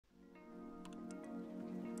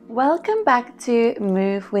Welcome back to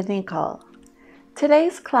Move with Nicole.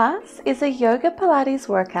 Today's class is a yoga Pilates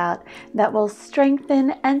workout that will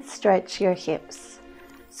strengthen and stretch your hips.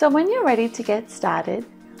 So when you're ready to get started,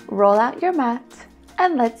 roll out your mat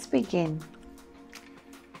and let's begin.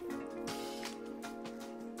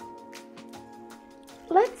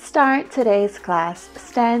 Let's start today's class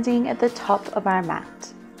standing at the top of our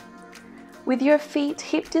mat. With your feet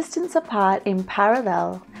hip distance apart in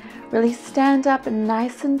parallel, really stand up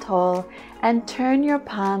nice and tall and turn your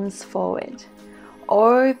palms forward.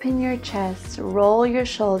 Open your chest, roll your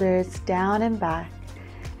shoulders down and back,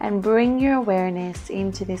 and bring your awareness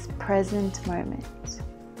into this present moment.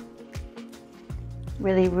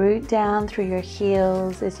 Really root down through your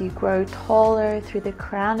heels as you grow taller through the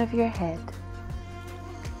crown of your head.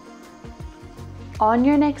 On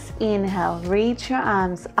your next inhale, reach your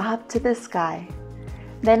arms up to the sky.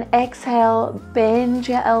 Then exhale, bend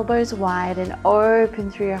your elbows wide and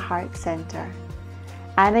open through your heart center.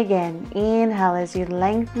 And again, inhale as you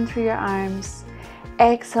lengthen through your arms.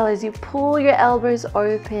 Exhale as you pull your elbows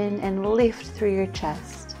open and lift through your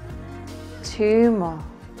chest. 2 more.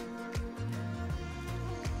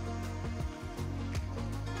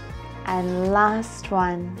 And last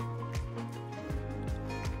one.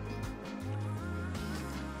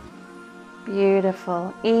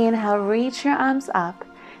 Beautiful. Inhale, reach your arms up.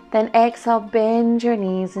 Then exhale, bend your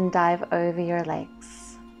knees and dive over your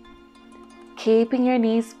legs. Keeping your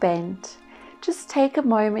knees bent, just take a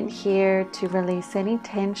moment here to release any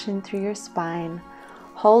tension through your spine.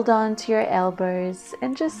 Hold on to your elbows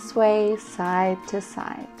and just sway side to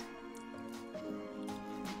side.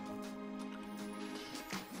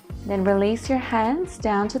 Then release your hands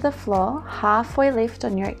down to the floor, halfway lift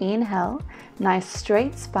on your inhale, nice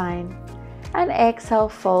straight spine, and exhale,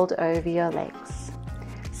 fold over your legs.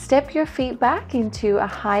 Step your feet back into a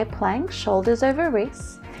high plank, shoulders over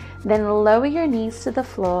wrists, then lower your knees to the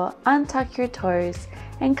floor, untuck your toes,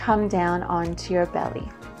 and come down onto your belly.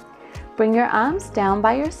 Bring your arms down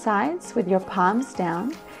by your sides with your palms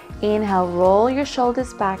down. Inhale, roll your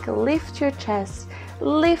shoulders back, lift your chest,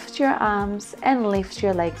 lift your arms, and lift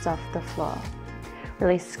your legs off the floor.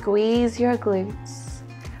 Really squeeze your glutes,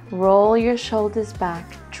 roll your shoulders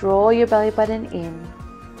back, draw your belly button in.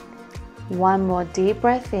 One more deep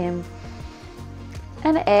breath in,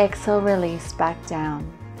 and exhale, release back down.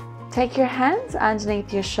 Take your hands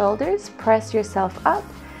underneath your shoulders, press yourself up,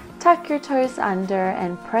 tuck your toes under,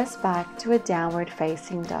 and press back to a downward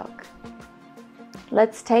facing dog.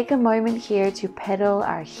 Let's take a moment here to pedal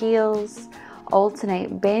our heels,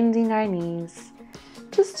 alternate bending our knees,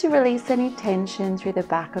 just to release any tension through the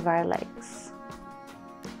back of our legs.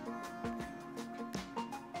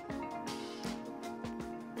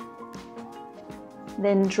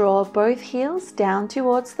 Then draw both heels down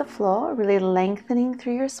towards the floor, really lengthening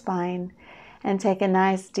through your spine, and take a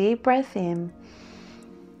nice deep breath in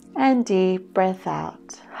and deep breath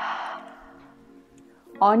out.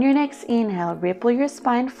 On your next inhale, ripple your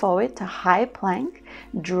spine forward to high plank,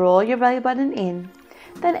 draw your belly button in,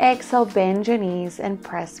 then exhale, bend your knees and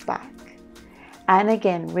press back. And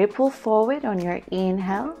again, ripple forward on your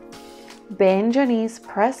inhale, bend your knees,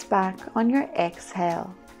 press back on your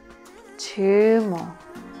exhale. 2 more.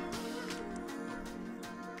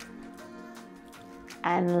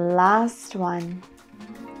 And last one.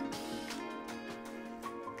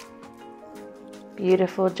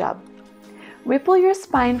 Beautiful job. Ripple your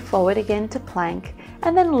spine forward again to plank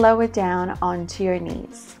and then lower down onto your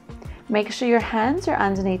knees. Make sure your hands are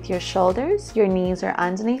underneath your shoulders, your knees are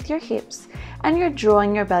underneath your hips, and you're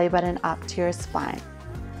drawing your belly button up to your spine.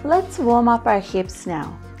 Let's warm up our hips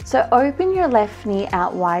now. So open your left knee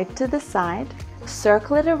out wide to the side,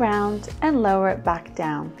 circle it around and lower it back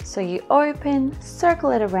down. So you open, circle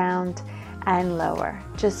it around and lower.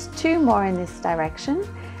 Just 2 more in this direction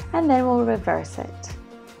and then we'll reverse it.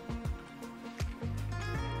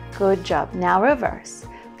 Good job. Now reverse.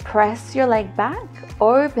 Press your leg back,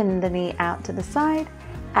 open the knee out to the side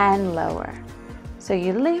and lower. So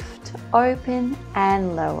you lift, open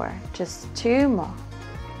and lower. Just 2 more.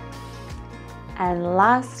 And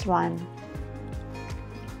last one.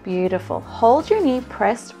 Beautiful. Hold your knee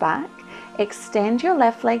pressed back, extend your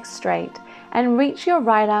left leg straight, and reach your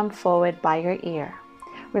right arm forward by your ear.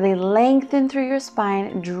 Really lengthen through your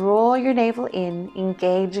spine, draw your navel in,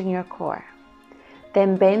 engaging your core.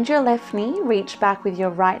 Then bend your left knee, reach back with your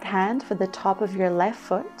right hand for the top of your left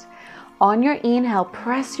foot. On your inhale,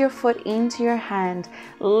 press your foot into your hand,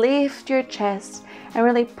 lift your chest, and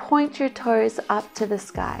really point your toes up to the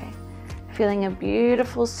sky. Feeling a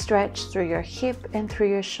beautiful stretch through your hip and through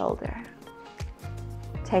your shoulder.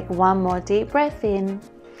 Take 1 more deep breath in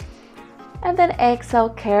And then exhale,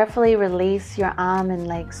 carefully release your arm and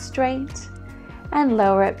leg straight and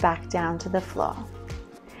lower it back down to the floor.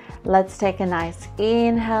 Let's take a nice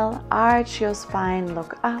inhale, arch your spine,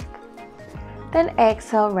 look up. Then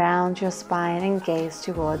exhale, round your spine and gaze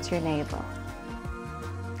towards your navel.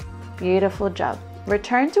 Beautiful job.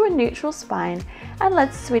 Return to a neutral spine and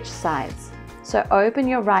let's switch sides. So open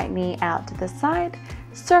your right knee out to the side,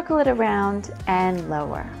 circle it around and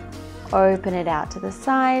lower. Open it out to the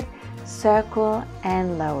side, circle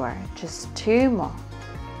and lower. Just 2 more.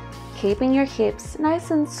 Keeping your hips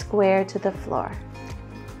nice and square to the floor.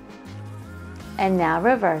 And now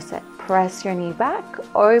reverse it. Press your knee back,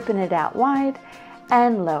 open it out wide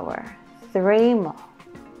and lower. 3 more.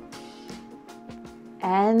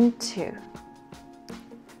 And 2.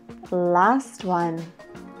 Last one.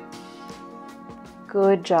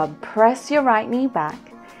 Good job. Press your right knee back.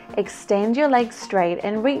 Extend your legs straight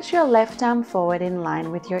and reach your left arm forward in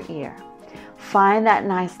line with your ear. Find that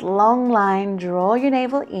nice long line, draw your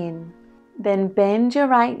navel in. Then bend your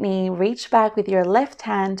right knee, reach back with your left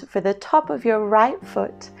hand for the top of your right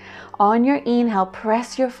foot. On your inhale,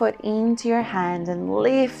 press your foot into your hand and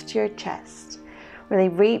lift your chest. Really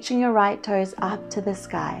reaching your right toes up to the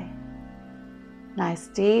sky. Nice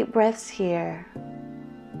deep breaths here.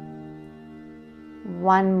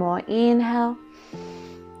 1 more inhale.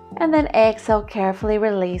 And then exhale, carefully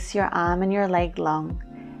release your arm and your leg long.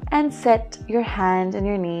 And set your hand and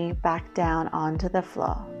your knee back down onto the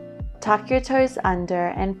floor. Tuck your toes under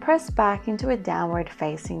and press back into a downward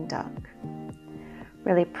facing dog.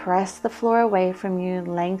 Really press the floor away from you,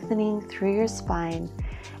 lengthening through your spine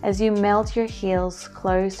as you melt your heels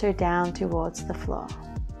closer down towards the floor.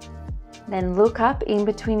 Then look up in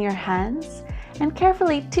between your hands and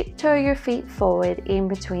carefully tiptoe your feet forward in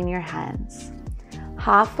between your hands.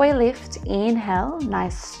 Halfway lift, inhale,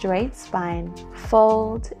 nice straight spine,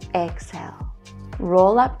 fold, exhale.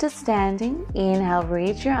 Roll up to standing, inhale,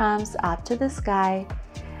 reach your arms up to the sky,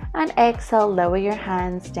 and exhale, lower your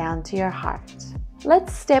hands down to your heart.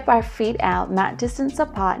 Let's step our feet out mat distance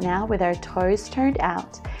apart now with our toes turned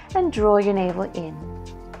out and draw your navel in.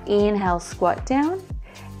 Inhale, squat down.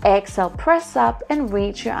 Exhale, press up and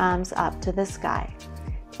reach your arms up to the sky.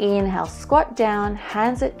 Inhale, squat down,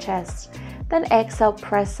 hands at chest. Then exhale,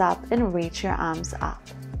 press up and reach your arms up.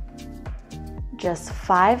 Just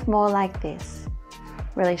 5 more like this.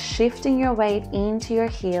 Really shifting your weight into your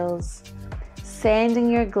heels,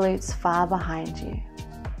 sending your glutes far behind you.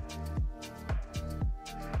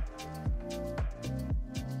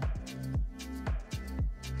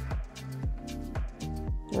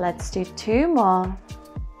 Let's do 2 more.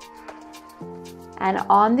 And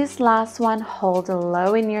on this last one, hold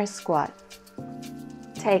low in your squat.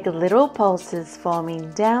 Take little pulses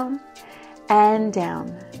forming down and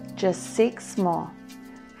down. Just 6 more.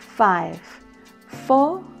 5,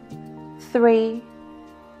 4, 3,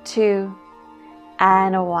 2,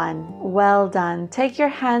 and 1. Well done. Take your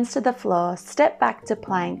hands to the floor. Step back to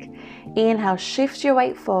plank. Inhale, shift your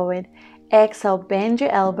weight forward. Exhale, bend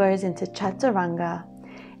your elbows into chaturanga.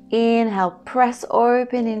 Inhale, press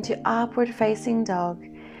open into upward facing dog.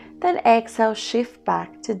 Then exhale, shift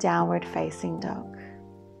back to downward facing dog.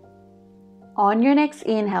 On your next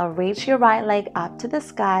inhale, reach your right leg up to the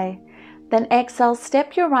sky. Then exhale,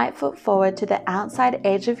 step your right foot forward to the outside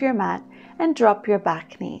edge of your mat and drop your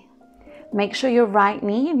back knee. Make sure your right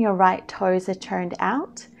knee and your right toes are turned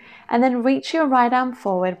out, and then reach your right arm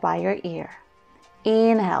forward by your ear.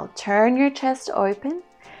 Inhale, turn your chest open.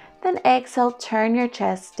 Then exhale, turn your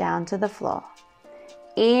chest down to the floor.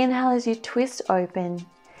 Inhale as you twist open.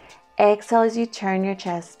 Exhale as you turn your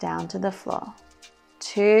chest down to the floor.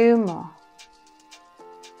 2 more.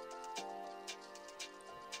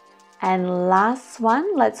 And last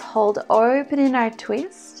one, let's hold open in our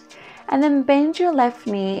twist. And then bend your left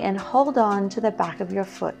knee and hold on to the back of your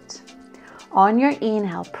foot. On your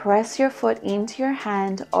inhale, press your foot into your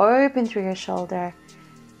hand, open through your shoulder.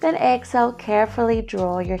 Then exhale, carefully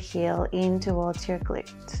draw your heel in towards your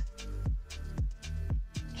glute.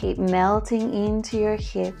 Keep melting into your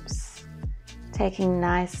hips, taking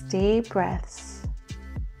nice deep breaths.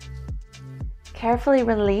 Carefully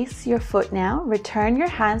release your foot now. Return your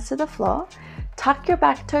hands to the floor. Tuck your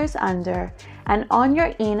back toes under. And on your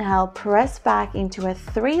inhale, press back into a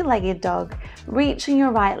 3-legged dog, reaching your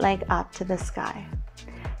right leg up to the sky.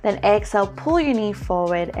 Then exhale, pull your knee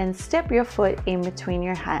forward and step your foot in between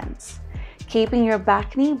your hands. Keeping your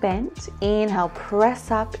back knee bent, inhale, press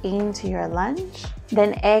up into your lunge.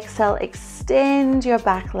 Then exhale, extend your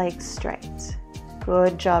back leg straight.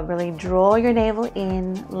 Good job. Really draw your navel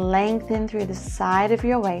in, lengthen through the side of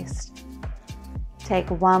your waist. Take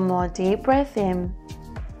 1 more deep breath in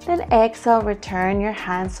Then exhale, return your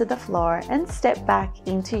hands to the floor and step back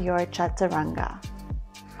into your chaturanga.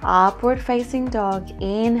 Upward facing dog,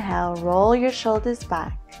 inhale, roll your shoulders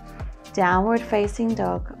back. Downward facing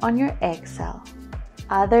dog on your exhale.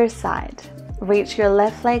 Other side. Reach your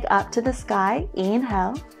left leg up to the sky,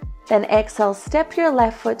 inhale. Then exhale, step your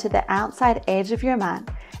left foot to the outside edge of your mat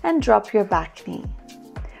and drop your back knee.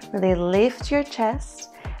 Really lift your chest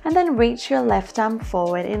and then reach your left arm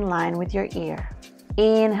forward in line with your ear.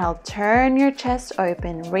 Inhale, turn your chest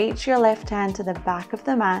open, reach your left hand to the back of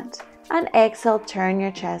the mat, and exhale, turn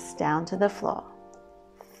your chest down to the floor.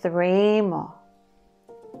 3 more.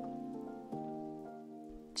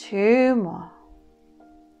 2 more.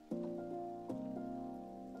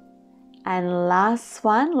 And last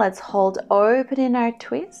one, let's hold open in our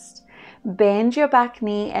twist. Bend your back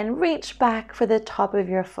knee and reach back for the top of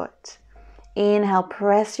your foot. Inhale,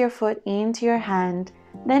 press your foot into your hand.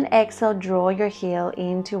 Then exhale, draw your heel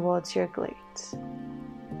in towards your glute.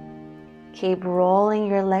 Keep rolling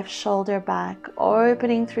your left shoulder back,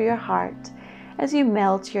 opening through your heart as you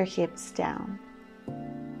melt your hips down.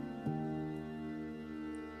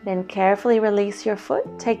 Then carefully release your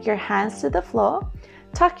foot, take your hands to the floor,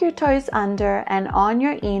 tuck your toes under, and on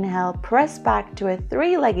your inhale, press back to a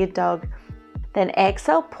 3-legged dog. Then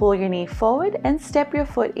exhale, pull your knee forward and step your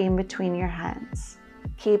foot in between your hands.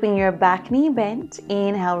 Keeping your back knee bent,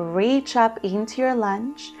 inhale, reach up into your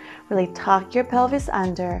lunge, really tuck your pelvis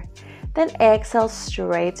under, then exhale,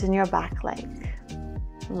 straighten your back leg.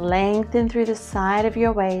 Lengthen through the side of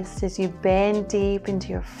your waist as you bend deep into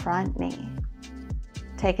your front knee.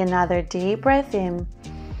 Take another deep breath in,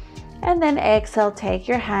 and then exhale, take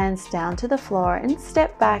your hands down to the floor and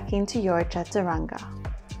step back into your chaturanga.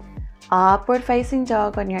 Upward facing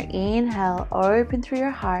dog on your inhale, open through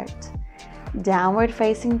your heart. Downward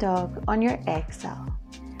facing dog on your exhale.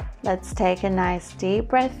 Let's take a nice deep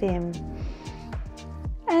breath in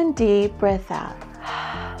and deep breath out.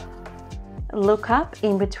 Look up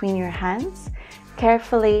in between your hands.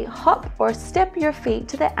 Carefully hop or step your feet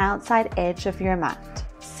to the outside edge of your mat.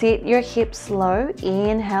 Sit your hips low.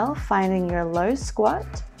 Inhale, finding your low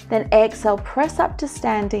squat. Then exhale, press up to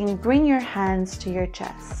standing. Bring your hands to your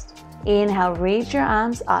chest. Inhale, reach your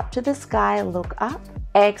arms up to the sky. Look up.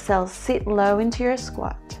 Exhale, sit low into your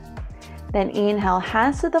squat. Then inhale,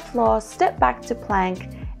 hands to the floor, step back to plank.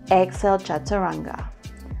 Exhale, chaturanga.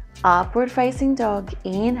 Upward facing dog,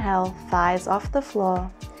 inhale, thighs off the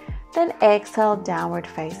floor. Then exhale, downward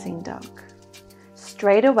facing dog.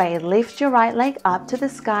 Straight away, lift your right leg up to the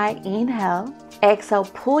sky. Inhale. Exhale,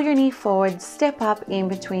 pull your knee forward, step up in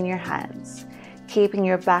between your hands. Keeping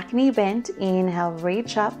your back knee bent, inhale,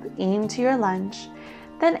 reach up into your lunge.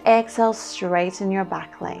 Then exhale, straighten your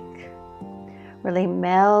back leg. Really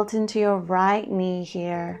melt into your right knee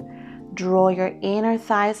here. Draw your inner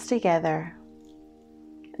thighs together.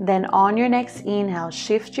 Then on your next inhale,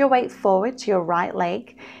 shift your weight forward to your right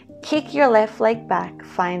leg. Kick your left leg back,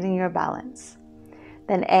 finding your balance.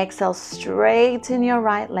 Then exhale, straighten your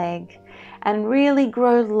right leg and really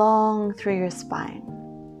grow long through your spine.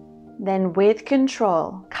 Then with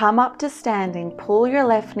control, come up to standing, pull your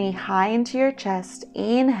left knee high into your chest,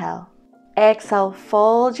 inhale. Exhale,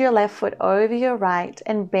 fold your left foot over your right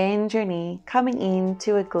and bend your knee, coming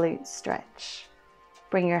into a glute stretch.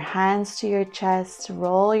 Bring your hands to your chest,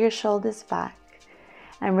 roll your shoulders back,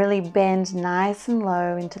 and really bend nice and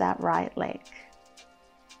low into that right leg.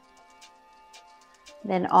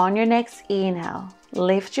 Then on your next inhale,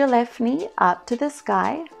 lift your left knee up to the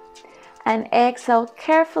sky, and exhale,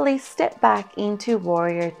 carefully step back into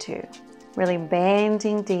warrior two, really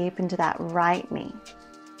bending deep into that right knee.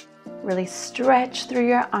 Really stretch through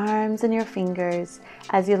your arms and your fingers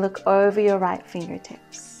as you look over your right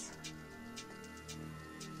fingertips.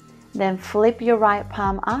 Then flip your right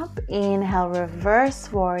palm up, inhale,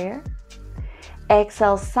 reverse warrior.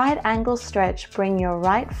 Exhale, side angle stretch, bring your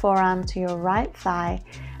right forearm to your right thigh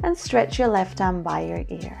and stretch your left arm by your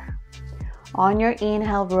ear. On your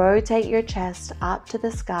inhale, rotate your chest up to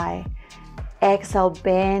the sky. Exhale,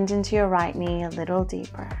 bend into your right knee a little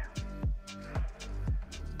deeper.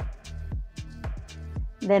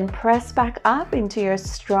 Then press back up into your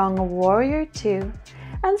strong warrior two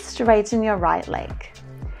and straighten your right leg.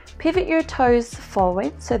 Pivot your toes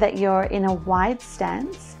forward so that you're in a wide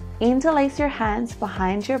stance. Interlace your hands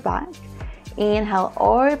behind your back. Inhale,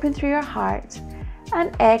 open through your heart,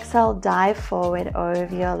 and exhale, dive forward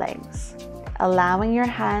over your legs, allowing your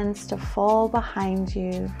hands to fall behind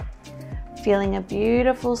you, feeling a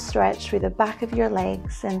beautiful stretch through the back of your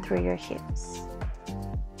legs and through your hips.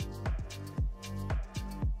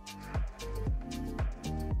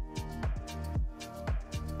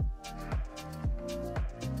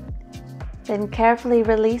 Then carefully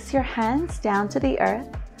release your hands down to the earth.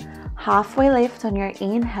 Halfway lift on your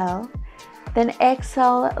inhale. Then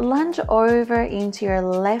exhale, lunge over into your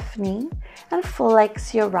left knee and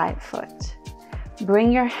flex your right foot.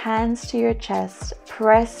 Bring your hands to your chest,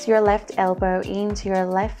 press your left elbow into your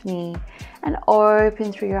left knee and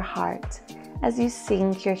open through your heart as you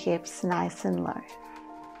sink your hips nice and low.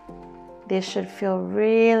 This should feel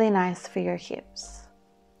really nice for your hips.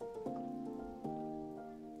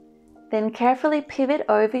 Then carefully pivot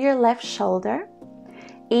over your left shoulder.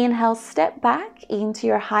 Inhale, step back into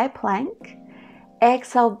your high plank.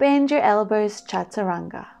 Exhale, bend your elbows,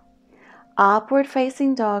 chaturanga. Upward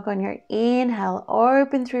facing dog on your inhale,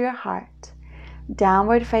 open through your heart.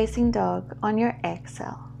 Downward facing dog on your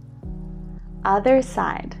exhale. Other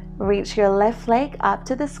side, reach your left leg up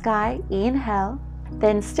to the sky, inhale.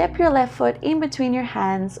 Then step your left foot in between your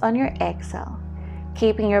hands on your exhale.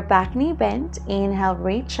 Keeping your back knee bent, inhale,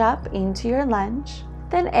 reach up into your lunge.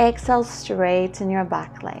 Then exhale, straighten your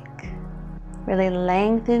back leg. Really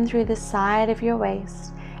lengthen through the side of your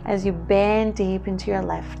waist as you bend deep into your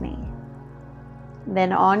left knee.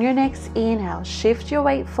 Then on your next inhale, shift your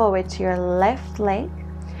weight forward to your left leg.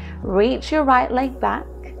 Reach your right leg back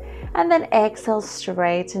and then exhale,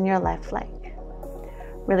 straighten your left leg.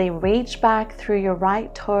 Really reach back through your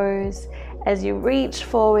right toes as you reach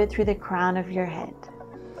forward through the crown of your head.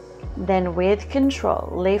 Then with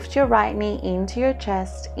control, lift your right knee into your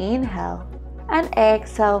chest, inhale, and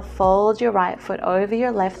exhale, fold your right foot over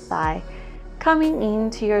your left thigh, coming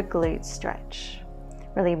into your glute stretch.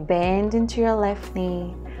 Really bend into your left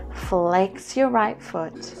knee, flex your right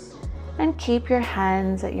foot, and keep your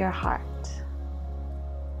hands at your heart.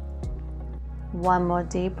 One more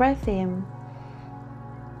deep breath in,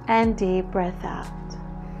 and deep breath out.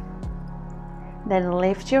 Then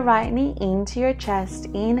lift your right knee into your chest,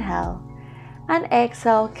 inhale, and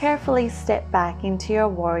exhale, carefully step back into your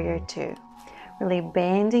warrior two. Really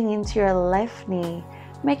bending into your left knee,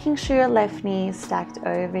 making sure your left knee is stacked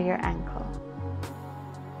over your ankle.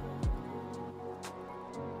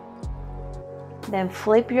 Then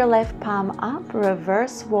flip your left palm up,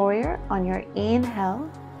 reverse warrior on your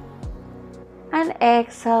inhale. And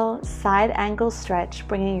exhale, side angle stretch,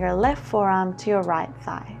 bringing your left forearm to your right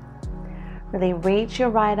thigh. Really reach your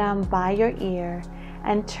right arm by your ear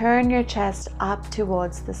and turn your chest up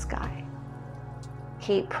towards the sky.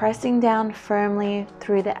 Keep pressing down firmly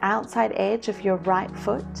through the outside edge of your right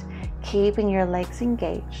foot, keeping your legs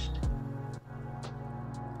engaged.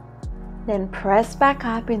 Then press back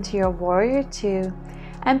up into your warrior two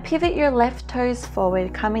and pivot your left toes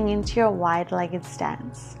forward, coming into your wide-legged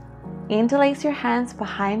stance. Interlace your hands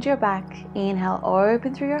behind your back, inhale,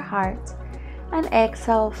 open through your heart, and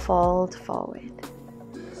exhale, fold forward.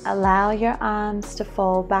 Allow your arms to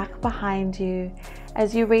fall back behind you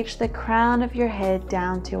as you reach the crown of your head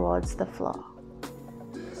down towards the floor.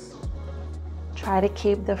 Try to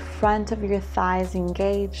keep the front of your thighs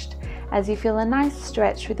engaged as you feel a nice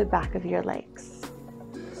stretch through the back of your legs.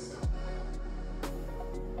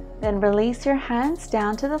 Then release your hands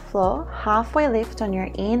down to the floor, halfway lift on your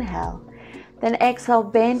inhale. Then exhale,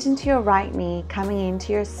 bend into your right knee, coming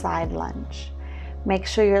into your side lunge. Make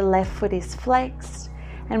sure your left foot is flexed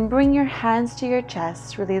and bring your hands to your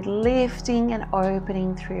chest, really lifting and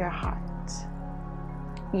opening through your heart.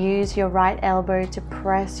 Use your right elbow to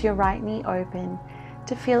press your right knee open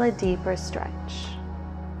to feel a deeper stretch.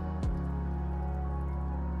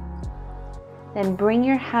 Then bring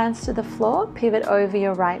your hands to the floor, pivot over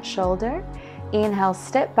your right shoulder. Inhale,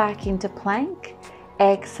 step back into plank.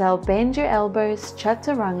 Exhale, bend your elbows,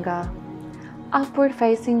 chaturanga. Upward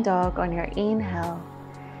facing dog on your inhale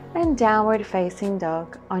and downward facing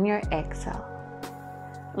dog on your exhale.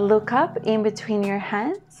 Look up in between your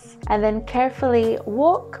hands and then carefully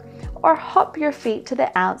walk or hop your feet to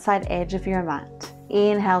the outside edge of your mat.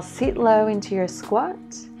 Inhale, sit low into your squat.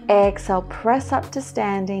 Exhale, press up to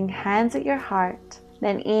standing, hands at your heart.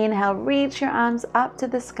 Then inhale, reach your arms up to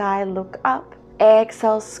the sky, look up.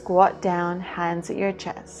 Exhale, squat down, hands at your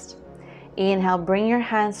chest. Inhale, bring your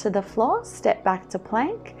hands to the floor, step back to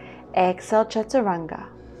plank. Exhale, chaturanga.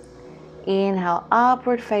 Inhale,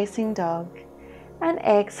 upward facing dog. And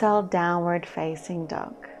exhale, downward facing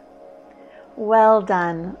dog. Well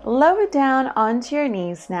done. Lower down onto your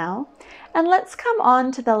knees now. And let's come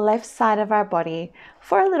on to the left side of our body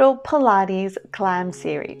for a little Pilates climb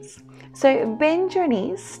series. So bend your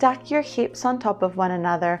knees, stack your hips on top of one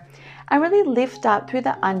another, and really lift up through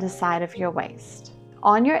the underside of your waist.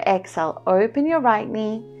 On your exhale, open your right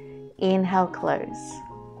knee, inhale, close.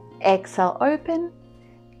 Exhale, open,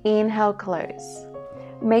 inhale, close.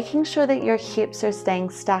 Making sure that your hips are staying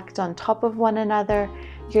stacked on top of one another,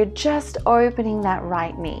 You're just opening that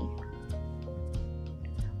right knee.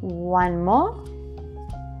 One more.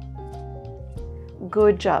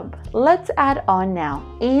 Good job. Let's add on now.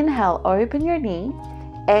 Inhale, open your knee.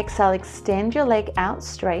 Exhale, extend your leg out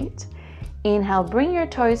straight. Inhale, bring your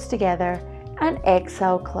toes together, and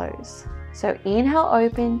exhale, close. So inhale,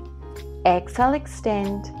 open. Exhale,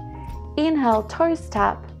 extend. Inhale, toes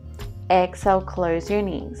tap. Exhale, close your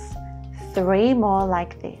knees. 3 more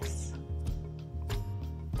like this.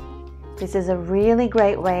 This is a really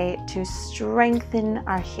great way to strengthen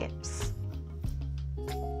our hips.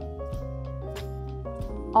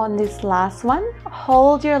 On this last one,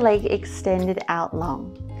 hold your leg extended out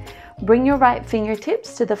long. Bring your right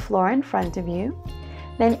fingertips to the floor in front of you.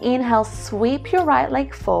 Then inhale, sweep your right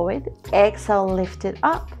leg forward. Exhale, lift it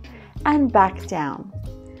up and back down.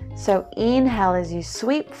 So inhale as you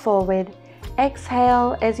sweep forward.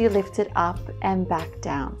 Exhale as you lift it up and back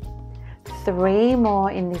down. 3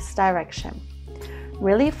 more in this direction.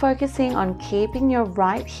 Really focusing on keeping your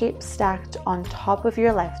right hip stacked on top of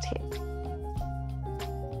your left hip.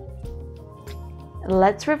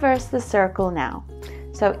 Let's reverse the circle now.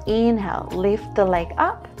 So inhale, lift the leg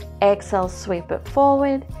up. Exhale, sweep it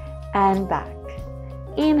forward and back.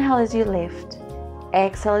 Inhale as you lift.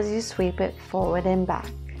 Exhale as you sweep it forward and back.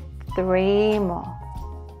 3 more.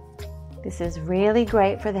 This is really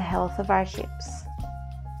great for the health of our hips.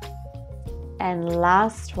 And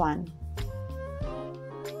last one.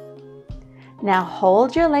 Now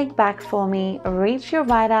hold your leg back for me. Reach your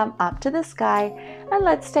right arm up to the sky and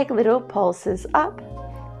let's take little pulses up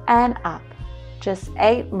and up. Just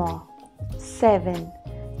 8 more. 7,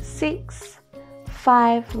 6,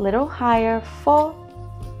 5, little higher. 4,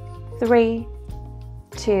 3,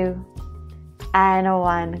 2, and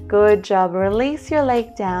 1. Good job. Release your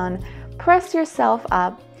leg down. Press yourself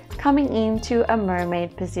up, coming into a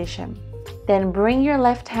mermaid position. Then bring your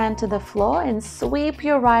left hand to the floor and sweep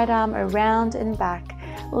your right arm around and back,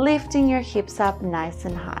 lifting your hips up nice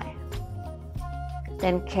and high.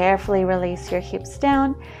 Then carefully release your hips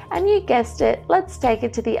down, and you guessed it, let's take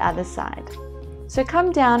it to the other side. So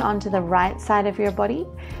come down onto the right side of your body,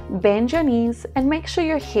 bend your knees, and make sure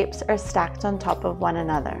your hips are stacked on top of one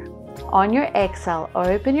another. On your exhale,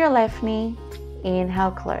 open your left knee,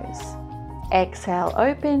 inhale, close. Exhale,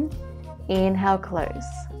 open, inhale, close.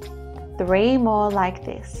 3 more like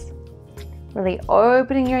this. Really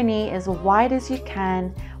opening your knee as wide as you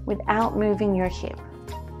can without moving your hip.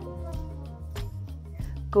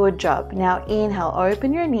 Good job. Now inhale,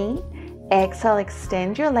 open your knee. Exhale,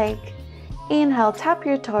 extend your leg. Inhale, tap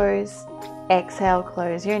your toes. Exhale,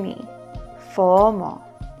 close your knee. 4 more.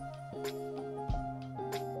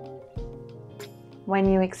 When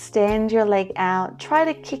you extend your leg out, try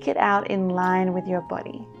to kick it out in line with your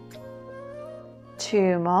body.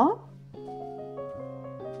 2 more.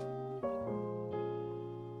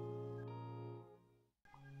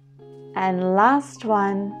 And last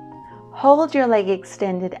one. Hold your leg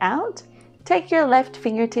extended out. Take your left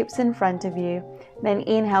fingertips in front of you. Then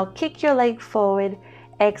inhale, kick your leg forward.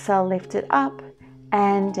 Exhale, lift it up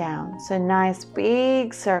and down. So nice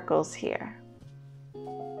big circles here.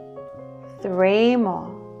 3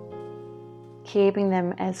 more. Keeping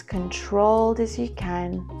them as controlled as you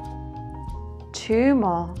can. 2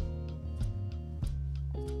 more.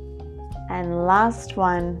 And last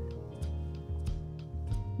one.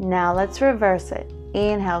 Now let's reverse it.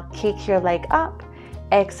 Inhale, kick your leg up.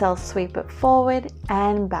 Exhale, sweep it forward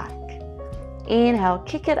and back. Inhale,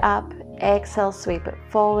 kick it up. Exhale, sweep it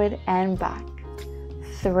forward and back.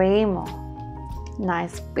 3 more.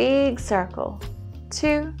 Nice big circle.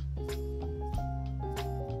 2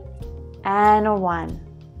 and 1.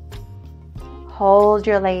 Hold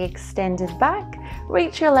your leg extended back.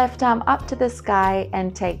 Reach your left arm up to the sky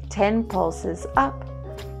and take 10 pulses up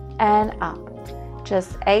and up.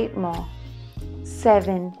 Just 8 more.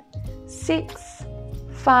 7, 6,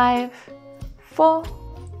 5, 4,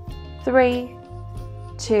 3,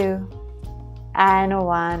 2, and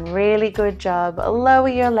 1. Really good job. Lower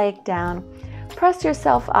your leg down. Press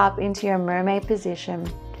yourself up into your mermaid position.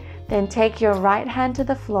 Then take your right hand to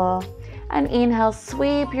the floor and inhale,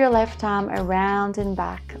 sweep your left arm around and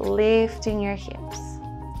back, lifting your hips.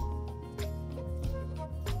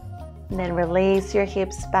 And then release your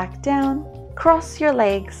hips back down. Cross your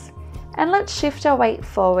legs and let's shift our weight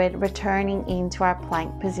forward, returning into our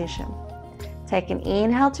plank position. Take an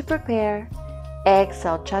inhale to prepare.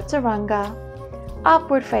 Exhale, chaturanga.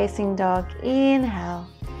 Upward facing dog, inhale.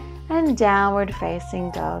 And downward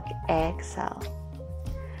facing dog, exhale.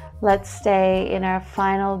 Let's stay in our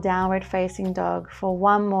final downward facing dog for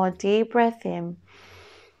one more deep breath in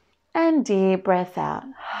and deep breath out.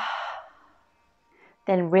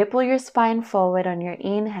 Then ripple your spine forward on your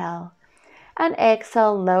inhale, and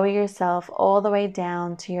exhale, lower yourself all the way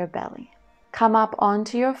down to your belly. Come up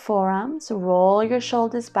onto your forearms, roll your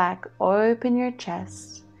shoulders back, open your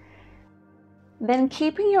chest. Then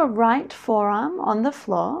keeping your right forearm on the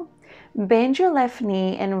floor, bend your left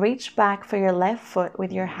knee and reach back for your left foot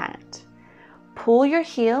with your hand. Pull your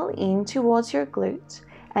heel in towards your glute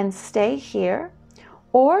and stay here.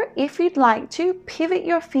 Or if you'd like to, pivot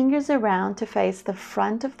your fingers around to face the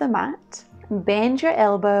front of the mat. Bend your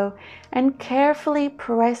elbow and carefully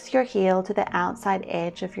press your heel to the outside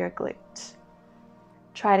edge of your glute.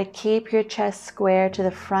 Try to keep your chest square to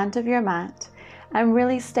the front of your mat and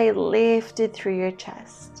really stay lifted through your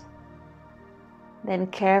chest. Then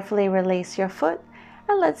carefully release your foot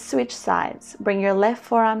and let's switch sides. Bring your left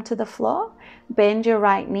forearm to the floor, bend your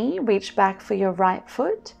right knee, reach back for your right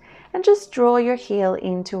foot, and just draw your heel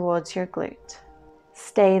in towards your glute.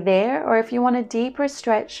 Stay there, or if you want a deeper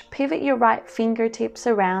stretch, pivot your right fingertips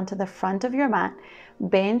around to the front of your mat,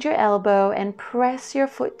 bend your elbow and press your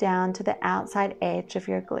foot down to the outside edge of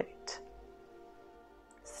your glute.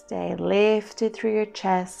 Stay lifted through your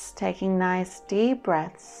chest, taking nice deep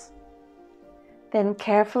breaths. Then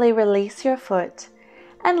carefully release your foot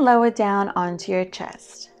and lower down onto your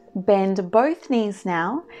chest. Bend both knees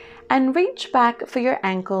now and reach back for your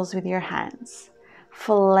ankles with your hands.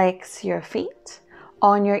 Flex your feet.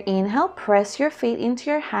 On your inhale, press your feet into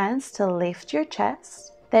your hands to lift your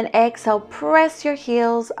chest. Then exhale, press your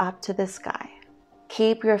heels up to the sky.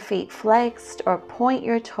 Keep your feet flexed or point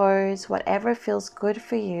your toes, whatever feels good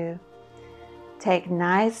for you. Take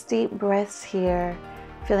nice deep breaths here,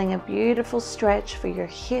 feeling a beautiful stretch for your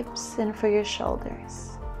hips and for your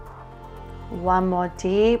shoulders. One more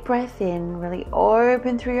deep breath in, really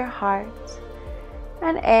open through your heart.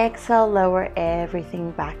 And exhale, lower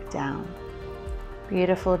everything back down.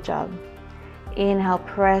 Beautiful job. Inhale,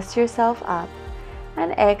 press yourself up,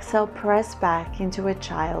 and exhale, press back into a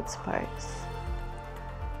child's pose.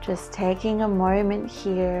 Just taking a moment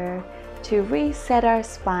here to reset our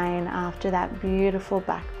spine after that beautiful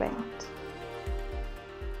back bend.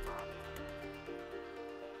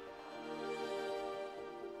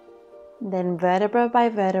 Then vertebra by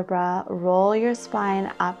vertebra, roll your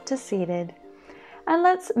spine up to seated, and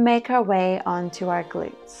let's make our way onto our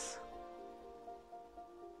glutes.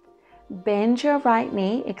 Bend your right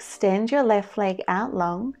knee, extend your left leg out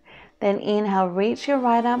long, then inhale, reach your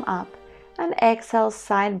right arm up, and exhale,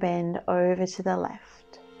 side bend over to the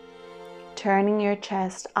left. Turning your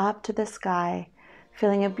chest up to the sky,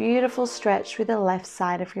 feeling a beautiful stretch with the left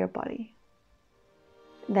side of your body.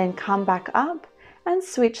 Then come back up and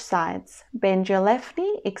switch sides. Bend your left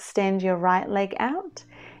knee, extend your right leg out,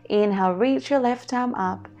 inhale, reach your left arm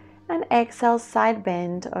up, and exhale, side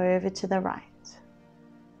bend over to the right.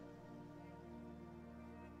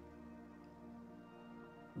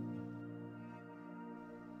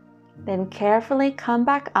 Then carefully come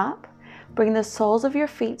back up, bring the soles of your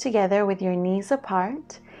feet together with your knees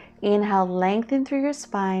apart. Inhale, lengthen through your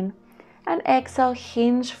spine, and exhale,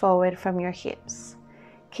 hinge forward from your hips.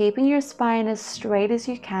 Keeping your spine as straight as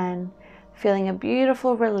you can, feeling a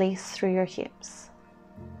beautiful release through your hips.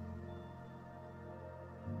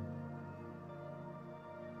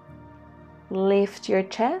 Lift your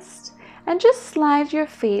chest and just slide your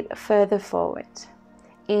feet further forward.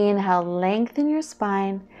 Inhale, lengthen your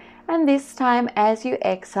spine, and this time as you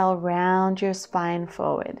exhale, round your spine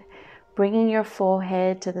forward, bringing your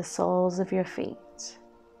forehead to the soles of your feet.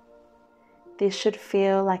 This should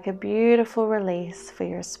feel like a beautiful release for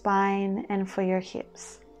your spine and for your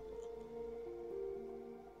hips.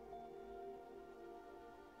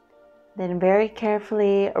 Then very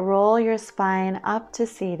carefully roll your spine up to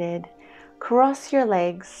seated, cross your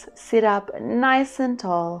legs, sit up nice and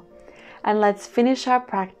tall. And let's finish our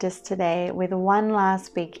practice today with one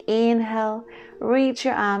last big inhale. Reach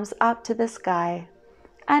your arms up to the sky,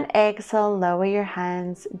 and exhale, lower your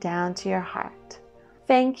hands down to your heart.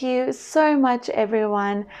 Thank you so much,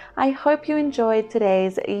 everyone. I hope you enjoyed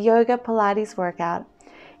today's Yoga Pilates workout.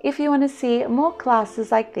 If you want to see more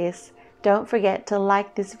classes like this, don't forget to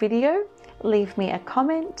like this video, leave me a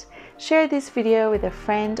comment, share this video with a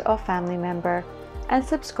friend or family member, and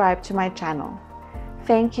subscribe to my channel.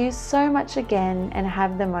 Thank you so much again, and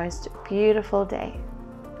have the most beautiful day.